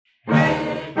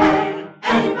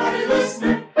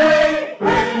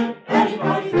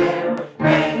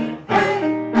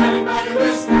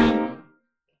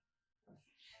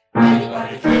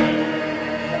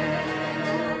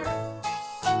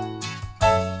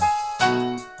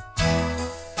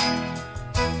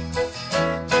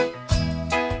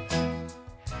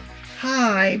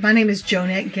my name is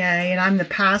Jonette Gay, and I'm the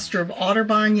pastor of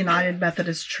Otterbein United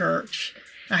Methodist Church.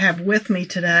 I have with me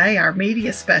today our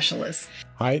media specialist.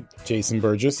 Hi, Jason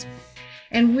Burgess.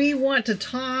 And we want to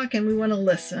talk and we want to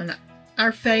listen.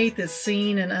 Our faith is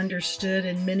seen and understood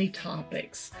in many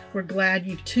topics. We're glad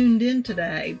you've tuned in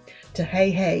today to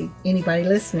Hey, anybody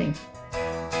listening?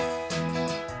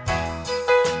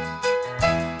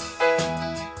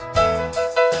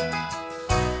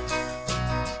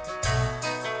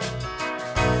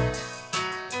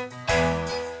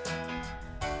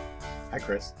 Hi,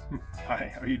 Chris.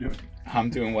 Hi, how are you doing? I'm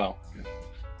doing well.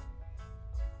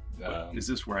 Is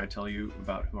this where I tell you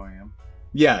about who I am?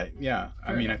 Yeah.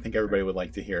 I think everybody would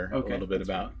like to hear a little bit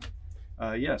about.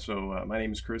 So my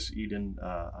name is Chris Eden.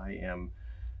 I am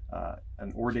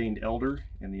an ordained elder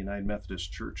in the United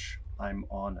Methodist Church. I'm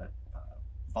on a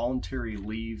voluntary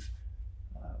leave.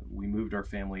 We moved our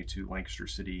family to Lancaster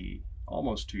City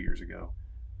almost 2 years ago.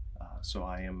 So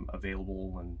I am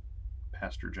available, and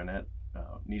Pastor Jonette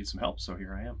needed some help, so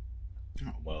here I am.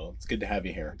 Oh, well, it's good to have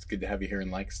you here. It's good to have you here in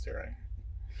Lancaster.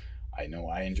 I know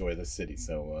I enjoy the city,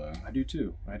 so... I do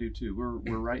too.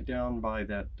 We're right down by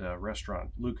that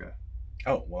restaurant, Luca.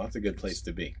 Oh, well, that's a good place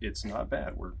to be. It's not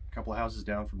bad. We're a couple of houses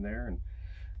down from there, and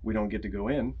we don't get to go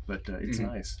in, but it's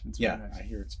nice. It's very nice. I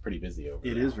hear it's pretty busy over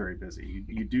there. It is very busy.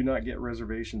 You do not get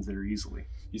reservations there easily.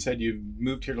 You said you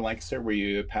moved here to Lancaster. Were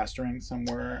you pastoring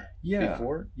somewhere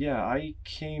before? Yeah, I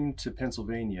came to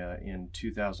Pennsylvania in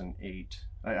 2008.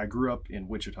 I grew up in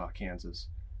Wichita, Kansas.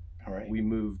 All right. We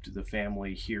moved the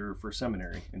family here for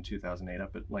seminary in 2008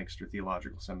 up at Lancaster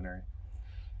Theological Seminary.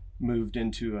 Moved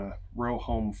into a row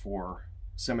home for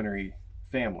seminary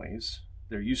families.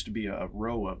 There used to be a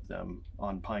row of them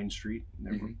on Pine Street.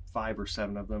 There were 5 or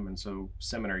 7 of them, and so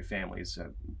seminary families,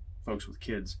 folks with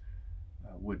kids,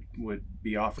 would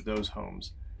be offered those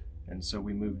homes. And so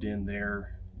we moved in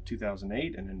there in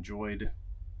 2008 and enjoyed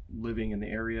living in the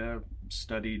area,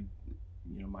 studied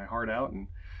my heart out, and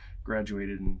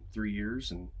graduated in 3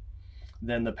 years. And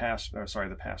then the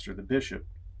bishop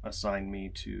assigned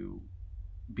me to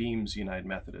Beams United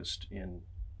Methodist in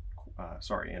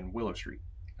Willow Street.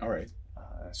 All right.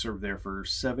 I served there for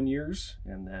 7 years,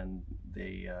 and then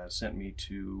they sent me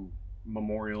to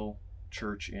Memorial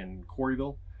Church in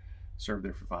Corryville. Served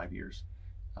there for 5 years,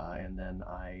 and then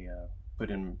I put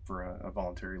in for a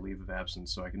voluntary leave of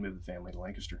absence so I could move the family to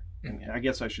Lancaster. And I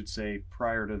guess I should say,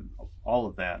 prior to all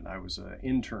of that, I was an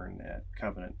intern at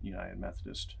Covenant United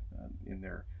Methodist in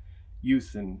their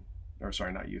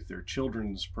their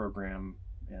children's program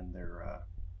and their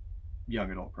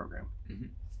young adult program. Mm-hmm.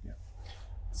 Yeah.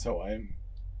 So I'm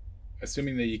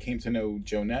assuming that you came to know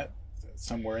Jonette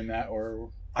somewhere in that,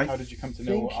 or how did you come to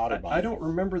know Otterbein? I don't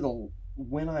remember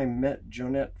when I met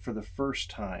Jonette for the first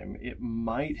time. It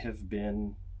might have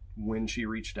been when she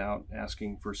reached out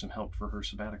asking for some help for her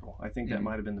sabbatical. I think that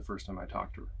might have been the first time I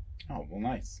talked to her. Oh, well,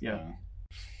 nice. Yeah.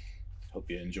 Hope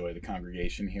you enjoy the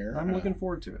congregation here. I'm looking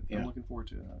forward to it. Yeah. I'm looking forward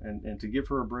to it. And to give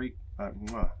her a break,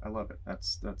 I love it.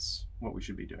 That's what we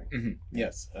should be doing. Mm-hmm.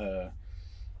 Yes.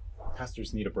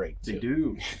 Pastors need a break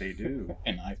too. They do.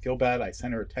 And I feel bad. I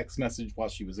sent her a text message while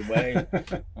she was away,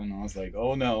 and I was like,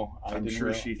 "Oh no!" I'm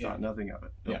sure she thought nothing of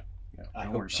it. Yeah. I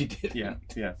hope she did. Yeah.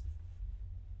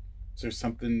 Is there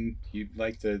something you'd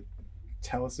like to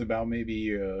tell us about?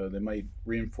 Maybe that might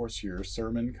reinforce your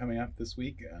sermon coming up this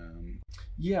week.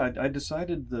 I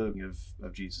decided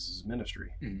of Jesus'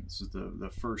 ministry. Mm-hmm. This is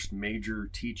the first major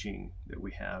teaching that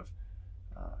we have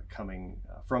coming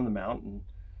from the mountain.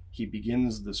 He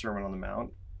begins the Sermon on the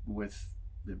Mount with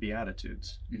the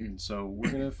Beatitudes. Mm-hmm. And so we're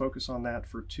going to focus on that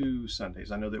for 2 Sundays.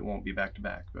 I know that it won't be back to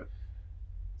back, but...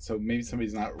 So maybe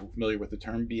somebody's not familiar with the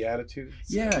term Beatitudes?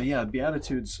 Yeah,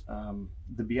 Beatitudes.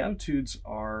 The Beatitudes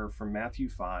are from Matthew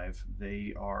 5.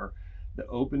 They are the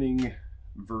opening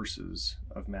verses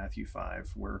of Matthew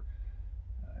 5, where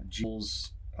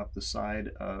Jesus up the side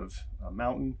of a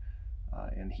mountain,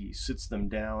 and he sits them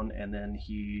down, and then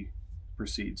he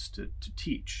proceeds to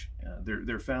teach.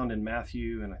 They're found in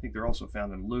Matthew, and I think they're also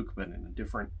found in Luke, but in a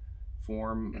different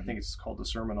form. I think it's called the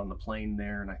Sermon on the Plain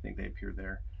there, and I think they appear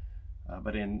there.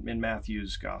 But in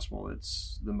Matthew's gospel,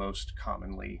 it's the most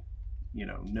commonly,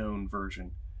 known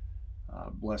version.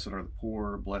 Blessed are the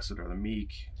poor, blessed are the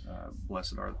meek,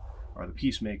 blessed are the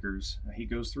peacemakers. He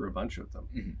goes through a bunch of them.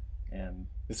 Mm-hmm. And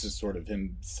this is sort of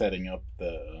him setting up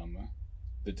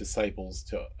the disciples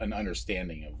to an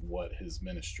understanding of what his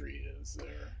ministry is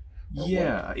there.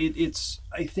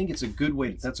 I think it's a good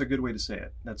way. That's a good way to say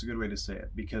it. That's a good way to say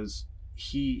it, because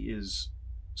he is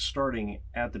starting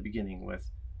at the beginning with,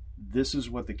 this is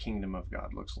what the kingdom of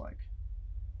God looks like.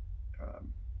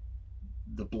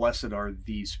 The blessed are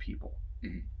these people.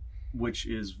 Mm-hmm. which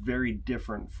is very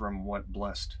different from what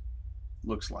blessed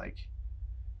looks like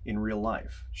in real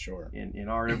life. Sure. In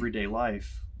our everyday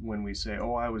life, when we say,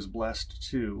 oh, I was blessed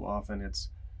too, often it's,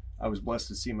 I was blessed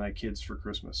to see my kids for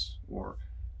Christmas, or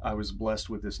I was blessed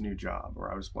with this new job,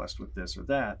 or I was blessed with this or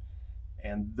that.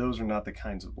 And those are not the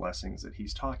kinds of blessings that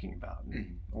he's talking about.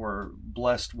 Mm-hmm. Or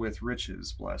blessed with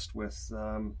riches, blessed with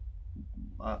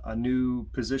a new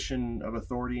position of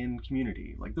authority in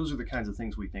community. Like, those are the kinds of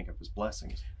things we think of as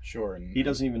blessings. Sure. And He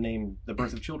doesn't even name the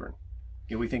birth of children.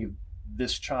 You know, we think of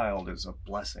this child as a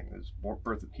blessing, as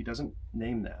birth. He doesn't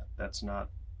name that. That's not,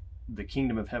 the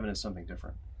kingdom of heaven is something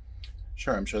different.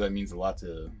 Sure, I'm sure that means a lot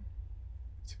to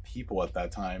people at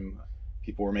that time.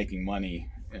 People were making money,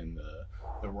 and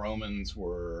the Romans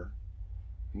were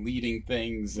leading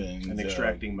things and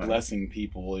extracting money, blessing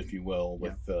people, if you will,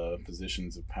 with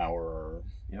positions of power, or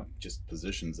just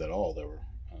positions at all. There were.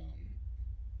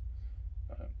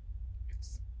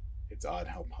 It's odd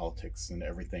how politics and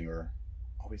everything are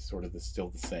always sort of still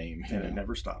the same. And it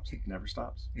never stops. It never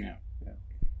stops. Yeah.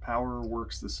 Power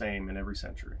works the same in every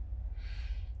century.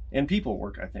 And people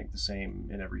work, I think, the same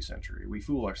in every century. We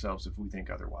fool ourselves if we think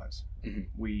otherwise. Mm-hmm.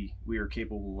 We are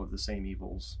capable of the same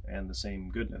evils and the same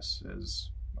goodness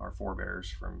as our forebears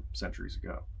from centuries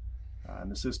ago.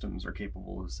 And the systems are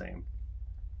capable of the same.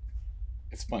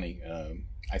 It's funny.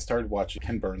 I started watching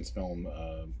Ken Burns' film,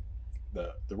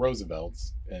 the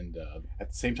Roosevelts, and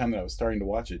at the same time that I was starting to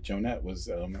watch it, Jonette was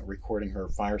recording her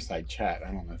fireside chat.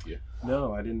 I don't know if you...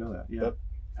 No, I didn't know that. Yeah.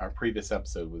 Our previous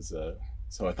episode was...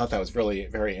 So I thought that was really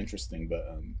very interesting, but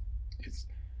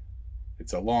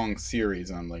it's a long series,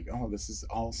 and I'm like, oh, this is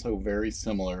also very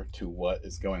similar to what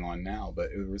is going on now,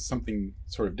 but it was something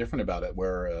sort of different about it,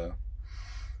 where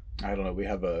I don't know, we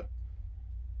have a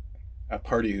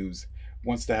party who's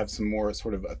wants to have some more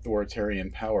sort of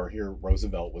authoritarian power. Here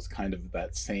Roosevelt was kind of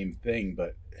that same thing,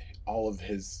 but all of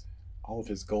his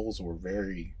goals were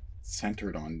very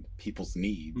centered on people's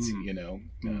needs. You know,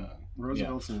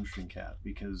 Roosevelt's an interesting cat,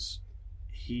 because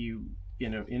he,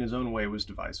 in his own way, was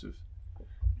divisive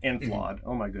and flawed. Mm-hmm.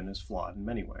 Oh my goodness, flawed in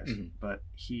many ways. Mm-hmm. But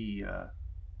he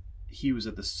was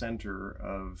at the center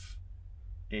of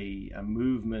a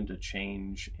movement, a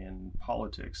change in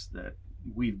politics that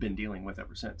we've been dealing with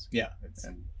ever since. Yeah,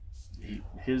 and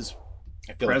his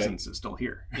presence is still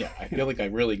here. Yeah, I feel like I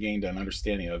really gained an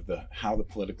understanding of how the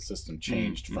political system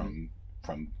changed from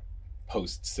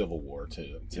post Civil War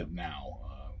to now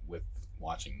with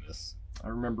watching this. I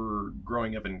remember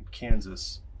growing up in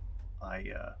Kansas. I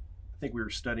think we were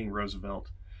studying Roosevelt.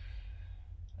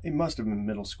 It must have been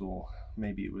middle school,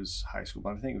 maybe it was high school,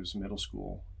 but I think it was middle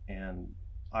school, and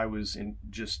I was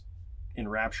just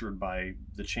enraptured by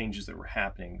the changes that were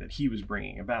happening that he was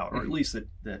bringing about, or at least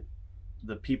that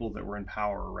the people that were in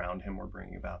power around him were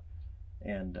bringing about.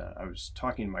 And I was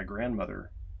talking to my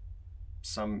grandmother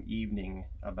some evening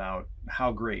about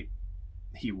how great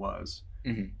he was,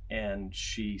 and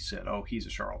she said, "Oh, he's a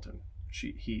charlatan.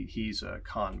 He's a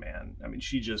con man." I mean,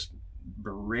 she just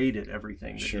berated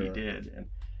everything that he did, and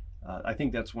I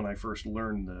think that's when I first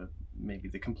learned maybe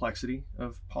the complexity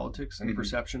of politics and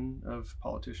perception of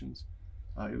politicians.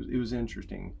 It was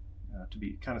interesting to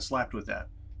be kind of slapped with that.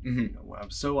 You know, I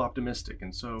was so optimistic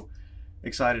and so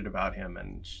excited about him,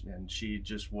 and she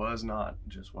just was not.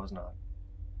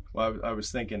 Well, I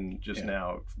was thinking just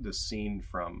now, this scene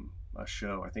from a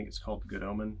show, I think it's called Good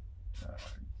Omen.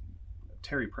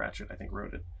 Terry Pratchett, I think,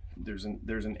 wrote it. There's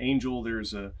an angel,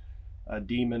 there's a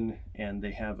demon, and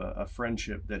they have a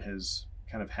friendship that has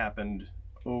kind of happened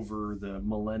over the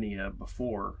millennia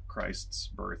before Christ's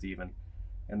birth even.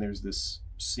 And there's this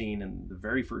scene in the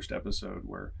very first episode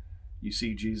where you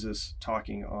see Jesus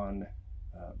talking on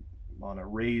a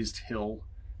raised hill,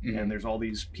 and there's all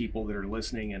these people that are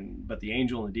listening, but the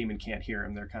angel and the demon can't hear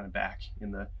him. They're kind of back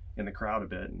in the crowd a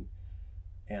bit,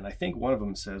 and I think one of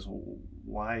them says, well,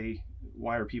 why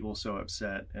are people so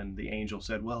upset? And the angel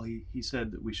said, well, he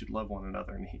said that we should love one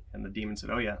another, and the demon said,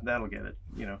 oh yeah, that'll get it,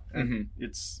 you know. And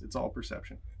it's all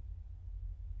perception.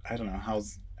 I don't know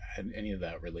how's any of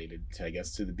that related to, I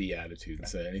guess, to the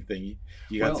Beatitudes. Anything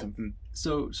you got something?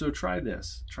 So try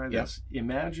this.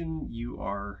 Imagine you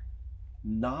are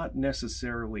not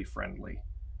necessarily friendly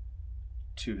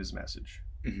to his message.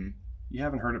 You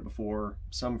haven't heard it before.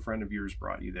 Some friend of yours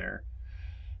brought you there.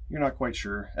 You're not quite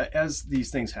sure. As these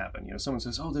things happen, you know, someone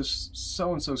says, oh, this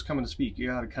so-and-so's coming to speak, you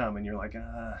got to come. And you're like,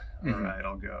 all right,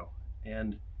 I'll go.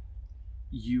 And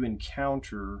you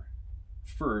encounter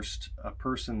first a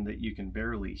person that you can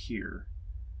barely hear,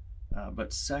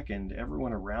 but second,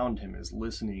 everyone around him is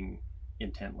listening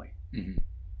intently.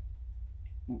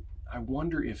 I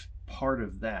wonder if part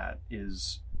of that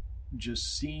is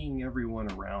just seeing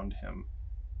everyone around him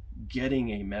getting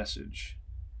a message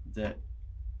that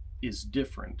is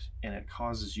different, and it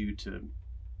causes you to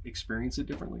experience it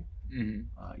differently.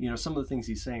 Some of the things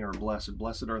he's saying are blessed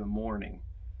are the mourning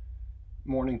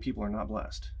people are not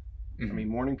blessed. I mean,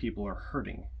 mourning people are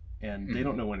hurting, and they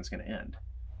don't know when it's going to end.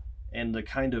 And the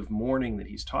kind of mourning that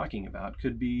he's talking about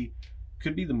could be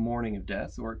the mourning of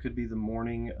death, or it could be the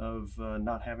mourning of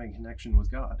not having connection with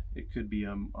God. It could be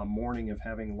a mourning of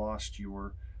having lost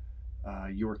your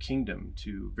kingdom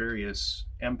to various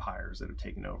empires that have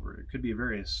taken over. It could be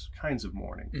various kinds of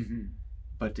mourning.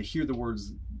 But to hear the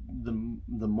words,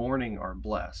 the mourning are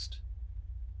blessed,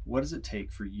 what does it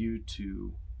take for you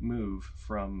to move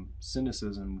from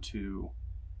cynicism to,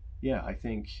 yeah, I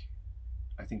think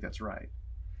that's right?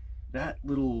 That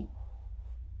little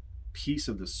piece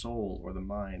of the soul or the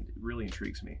mind really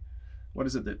intrigues me. What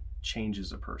is it that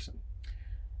changes a person?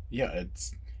 Yeah,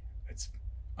 it's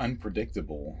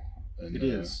unpredictable. And, it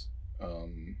is.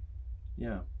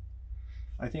 Yeah,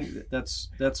 I think that's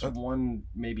one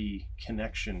maybe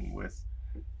connection with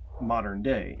modern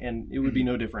day, and it would be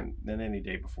no different than any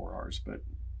day before ours. But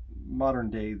modern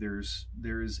day, there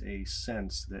is a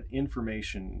sense that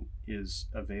information is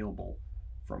available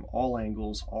from all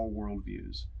angles, all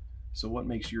worldviews. So what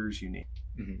makes yours unique?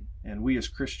 And we as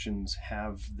Christians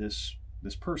have this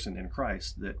person in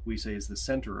Christ that we say is the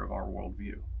center of our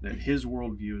worldview, that his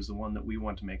worldview is the one that we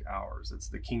want to make ours. It's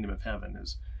the kingdom of heaven.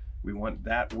 Is we want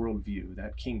that worldview,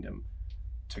 that kingdom,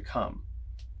 to come.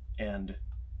 And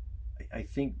I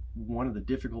think one of the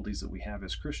difficulties that we have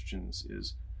as Christians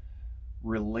is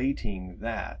relating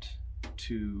that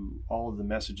to all of the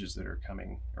messages that are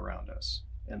coming around us,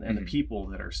 and the people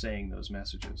that are saying those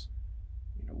messages.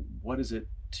 What does it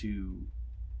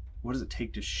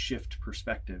take to shift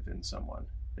perspective in someone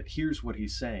that hears what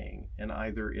he's saying, and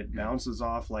either it bounces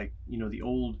off like, the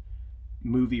old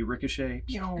movie Ricochet,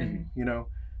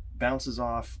 bounces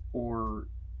off, or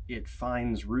it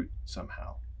finds root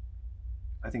somehow.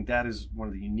 I think that is one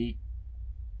of the unique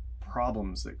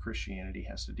problems that Christianity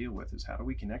has to deal with, is how do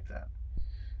we connect that?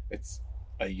 It's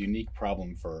a unique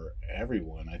problem for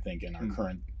everyone, I think, in our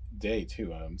current day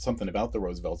too. Something about the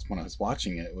Roosevelts, when I was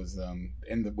watching it, was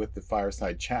with the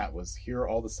fireside chat, was here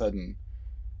all of a sudden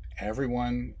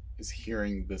everyone is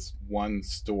hearing this one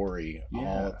story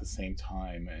all at the same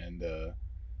time, and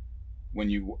when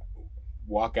you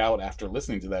walk out after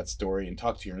listening to that story and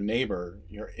talk to your neighbor,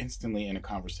 you're instantly in a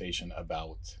conversation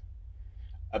about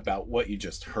what you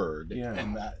just heard.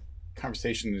 And that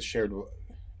conversation is shared,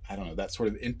 I don't know, that sort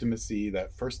of intimacy,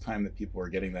 that first time that people are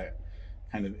getting that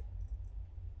kind of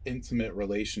intimate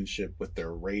relationship with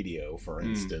their radio, for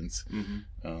instance,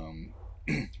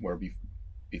 where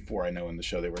before, I know in the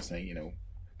show they were saying,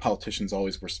 politicians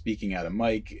always were speaking at a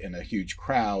mic in a huge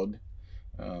crowd.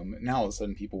 Now all of a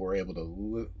sudden people were able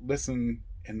to listen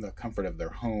in the comfort of their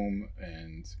home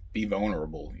and be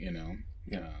vulnerable.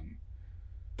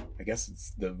 I guess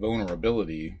it's the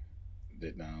vulnerability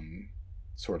that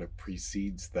sort of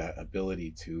precedes that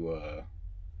ability to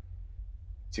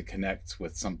connect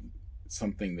with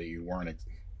something that you weren't,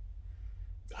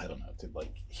 I don't know, to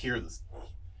like hear this,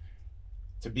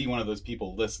 to be one of those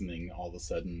people listening all of a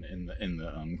sudden in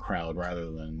the crowd, rather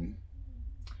than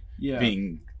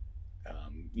being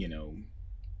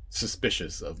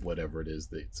suspicious of whatever it is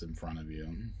that's in front of you.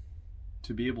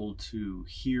 To be able to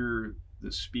hear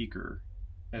the speaker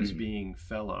as being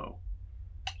fellow,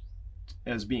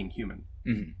 as being human,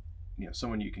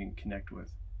 someone you can connect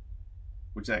with,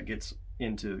 which that gets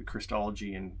into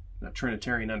Christology and a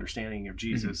Trinitarian understanding of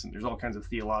Jesus, and there's all kinds of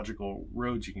theological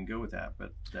roads you can go with that,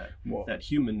 but that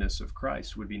humanness of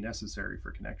Christ would be necessary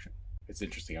for connection. It's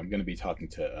interesting. I'm going to be talking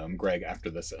to Greg after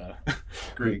this.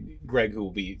 Greg, who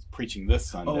will be preaching this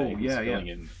Sunday. He's filling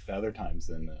in the other times,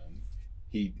 and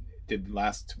he did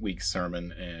last week's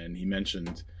sermon, and he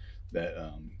mentioned that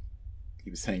he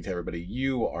was saying to everybody,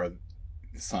 "You are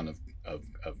the Son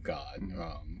of God.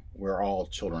 We're all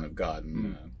children of God."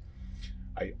 And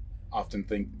I often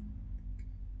think,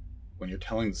 when you're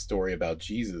telling the story about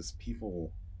Jesus,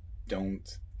 people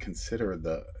don't consider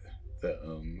the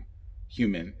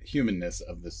humanness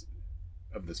of this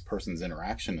person's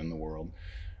interaction in the world,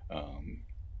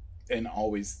 and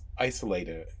always isolate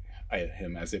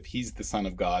him as if he's the Son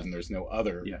of God and there's no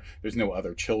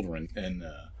other children, and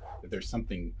there's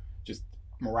something just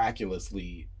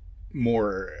miraculously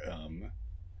more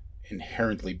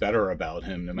inherently better about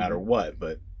him, no matter what.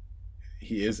 But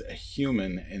he is a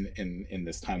human in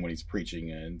this time when he's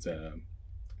preaching, and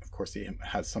of course he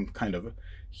has some kind of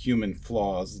human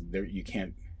flaws. There, you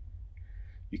can't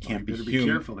you can't You be better human.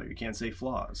 be careful there. You can't say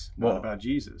flaws. Not Well, about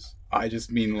Jesus. I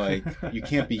just mean like you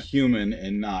can't be human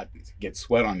and not get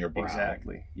sweat on your brow.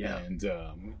 Exactly. Yeah. And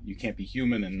you can't be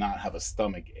human and not have a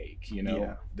stomach ache.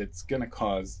 Yeah. That's going to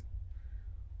cause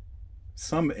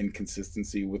some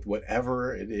inconsistency with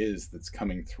whatever it is that's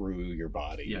coming through your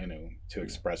body. Yeah. To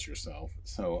express yourself.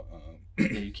 So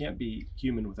Yeah, you can't be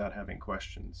human without having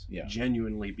questions. Yeah.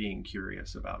 Genuinely being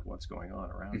curious about what's going on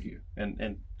around you.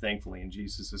 And thankfully, in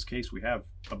Jesus's case, we have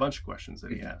a bunch of questions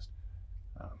that he asked.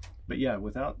 But yeah,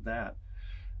 without that,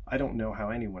 I don't know how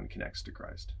anyone connects to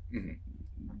Christ.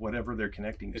 Whatever they're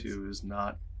connecting to is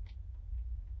not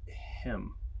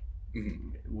him.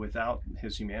 Without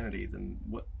his humanity, then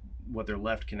what they're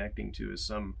left connecting to is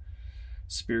some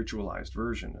spiritualized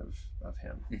version of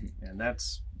him. And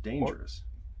that's dangerous.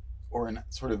 Or an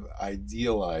sort of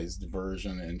idealized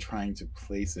version and trying to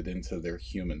place it into their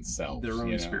human self. Their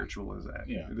own spiritualization.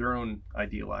 Yeah. Their own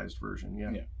idealized version.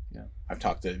 Yeah. I've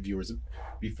talked to viewers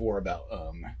before about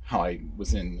how I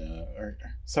was or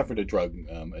suffered a drug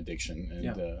addiction, and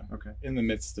in the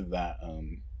midst of that,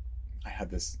 I had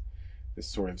this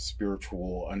sort of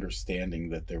spiritual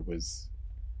understanding that there was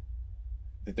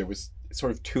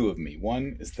sort of two of me.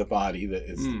 One is the body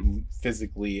that is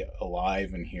physically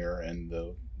alive and here, and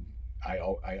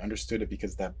I understood it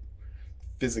because that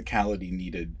physicality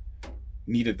needed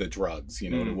the drugs.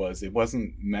 What it was. It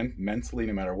wasn't mentally,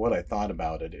 no matter what I thought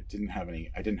about it, I didn't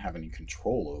have any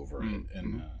control over it.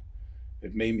 And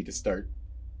it made me to start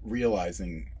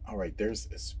realizing, all right, there's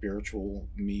a spiritual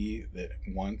me that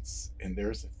wants, and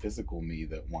there's a physical me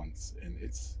that wants, and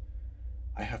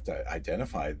I have to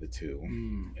identify the two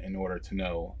in order to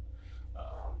know,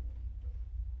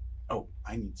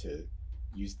 I need to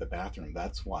use the bathroom.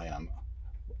 That's why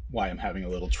I'm having a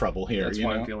little trouble here. That's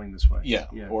why I'm feeling this way. Yeah.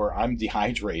 Or I'm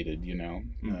dehydrated,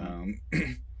 and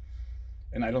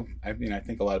I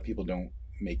think a lot of people don't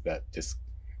make that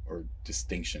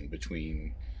distinction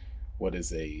between what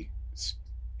is a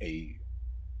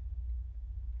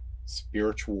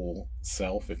spiritual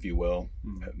self, if you will,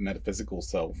 a metaphysical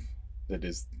self that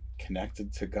is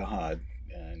connected to God,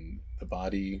 and the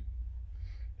body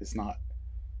is not.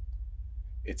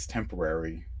 It's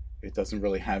temporary. It doesn't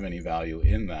really have any value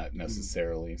in that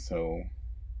necessarily. So,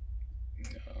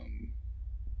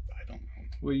 I don't know.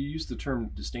 Well, you use the term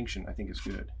distinction. I think is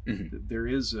good.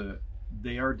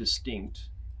 They are distinct,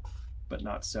 but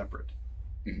not separate.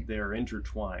 They are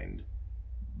intertwined,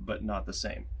 but not the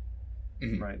same.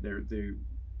 Right?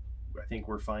 I think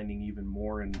we're finding even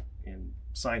more in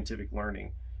scientific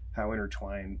learning how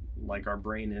intertwined, like our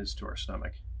brain is to our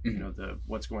stomach.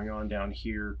 What's going on down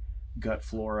here, gut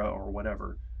flora or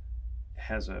whatever,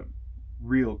 has a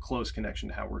real close connection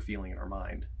to how we're feeling in our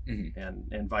mind,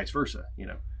 and vice versa.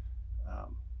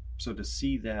 So to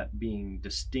see that being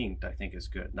distinct, I think is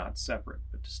good. Not separate,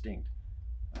 but distinct.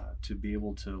 To be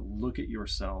able to look at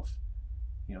yourself,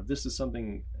 this is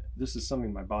something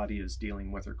my body is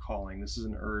dealing with or calling. This is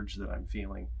an urge that I'm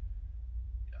feeling.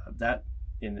 That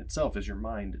in itself is your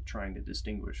mind trying to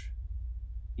distinguish,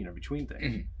 between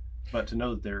things. But to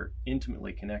know that they're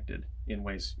intimately connected in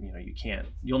ways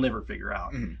you'll never figure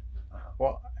out.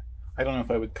 Well, I don't know if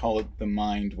I would call it the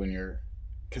mind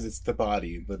because it's the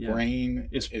body. The brain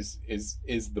is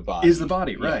the body. Is the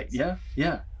body, right? Yes.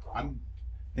 Yeah. I'm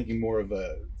thinking more of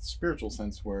a spiritual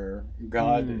sense where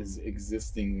God is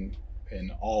existing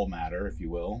in all matter, if you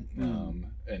will,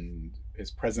 and is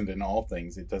present in all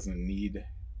things. He doesn't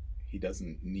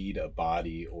need a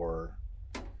body or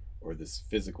this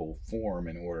physical form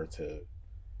in order to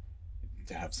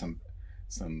have some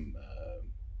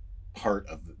part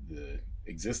of the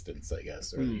existence, I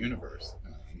guess, or the universe.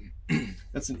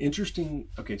 That's an interesting.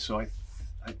 Okay, so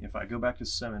if I go back to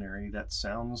seminary, that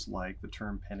sounds like the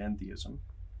term panentheism,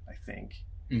 I think,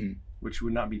 which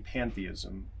would not be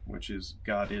pantheism, which is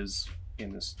God is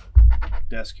in this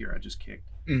desk here I just kicked.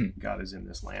 God is in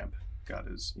this lamp. God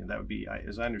is, that would be,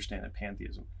 as I understand it,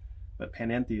 pantheism. But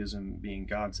panentheism being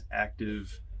God's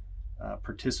active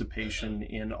participation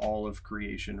in all of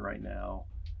creation right now,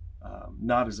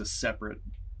 not as a separate,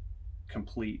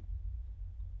 complete,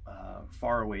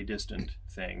 far away, distant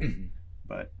thing,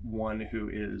 but one who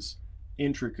is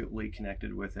intricately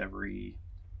connected with every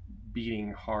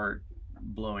beating heart,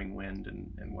 blowing wind,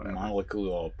 and whatever.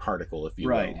 Molecular particle, if you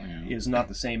will. Is not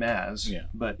the same as,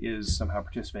 but is somehow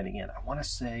participating in. I want to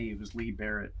say it was Lee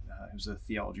Barrett, who was a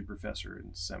theology professor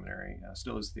in seminary,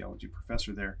 still is a theology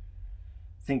professor there.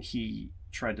 I think he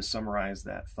tried to summarize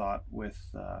that thought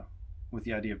with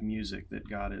the idea of music, that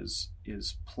God is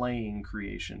playing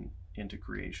creation into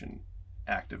creation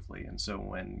actively. And so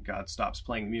when God stops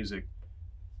playing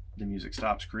the music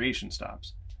stops, creation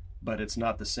stops. but it's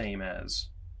not the same as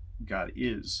God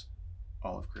is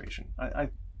all of creation. I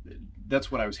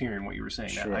that's what I was hearing, what you were saying.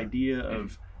 Sure. That idea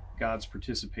of God's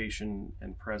participation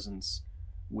and presence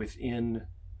within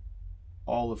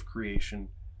all of creation,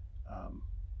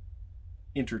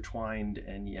 intertwined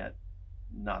and yet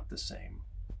not the same.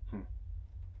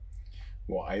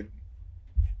 Well,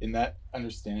 in that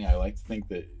understanding, I like to think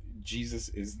that Jesus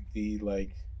is the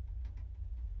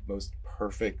most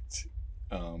perfect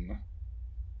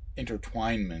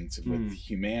intertwinement with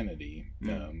humanity,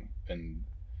 and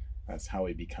that's how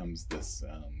he becomes this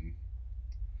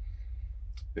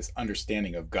this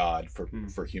understanding of God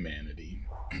for humanity.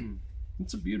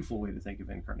 It's a beautiful way to think of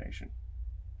incarnation.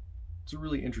 It's a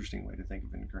really interesting way to think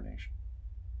of incarnation.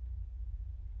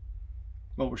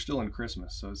 Well, we're still in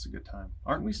Christmas, so it's a good time.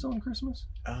 Aren't we still in Christmas?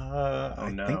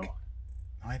 I no. think,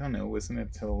 I don't know. Wasn't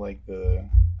it till I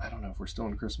don't know if we're still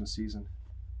in Christmas season.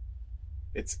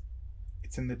 It's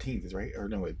in the teens, right? Or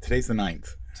no, today's the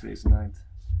 9th. Today's the 9th.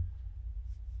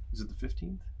 Is it the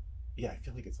 15th? Yeah, I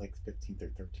feel like it's like 15th or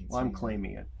 13th. Well, I'm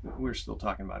claiming it. We're still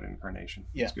talking about incarnation.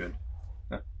 Yeah. It's good.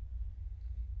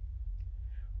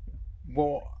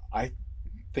 Well, I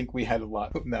think we had a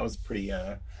lot. That was a pretty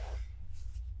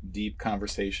deep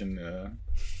conversation.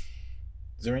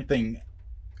 Is there anything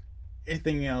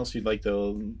else you'd like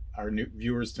our new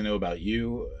viewers to know about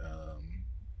you?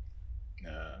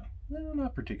 No,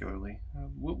 not particularly.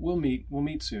 We'll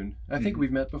meet soon. I think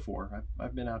we've met before.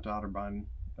 I've been out to Otterbein.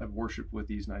 I've worshipped with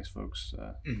these nice folks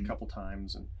a couple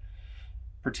times and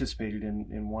participated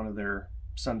in one of their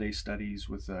Sunday studies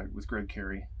with Greg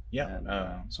Carey. Yeah. And,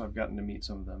 so I've gotten to meet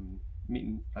some of them.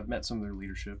 I've met some of their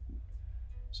leadership.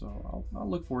 So I'll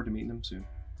look forward to meeting them soon.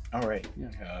 All right.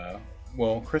 Yeah.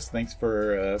 Well, Chris, thanks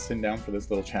for sitting down for this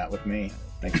little chat with me.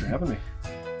 Thanks for having me.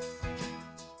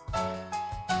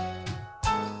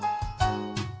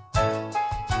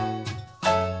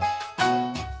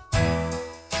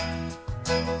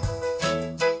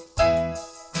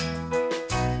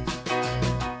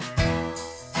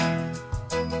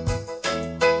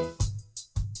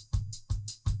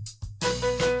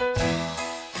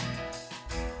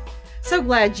 So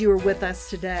glad you were with us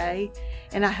today,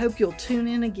 and I hope you'll tune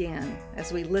in again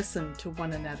as we listen to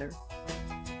one another.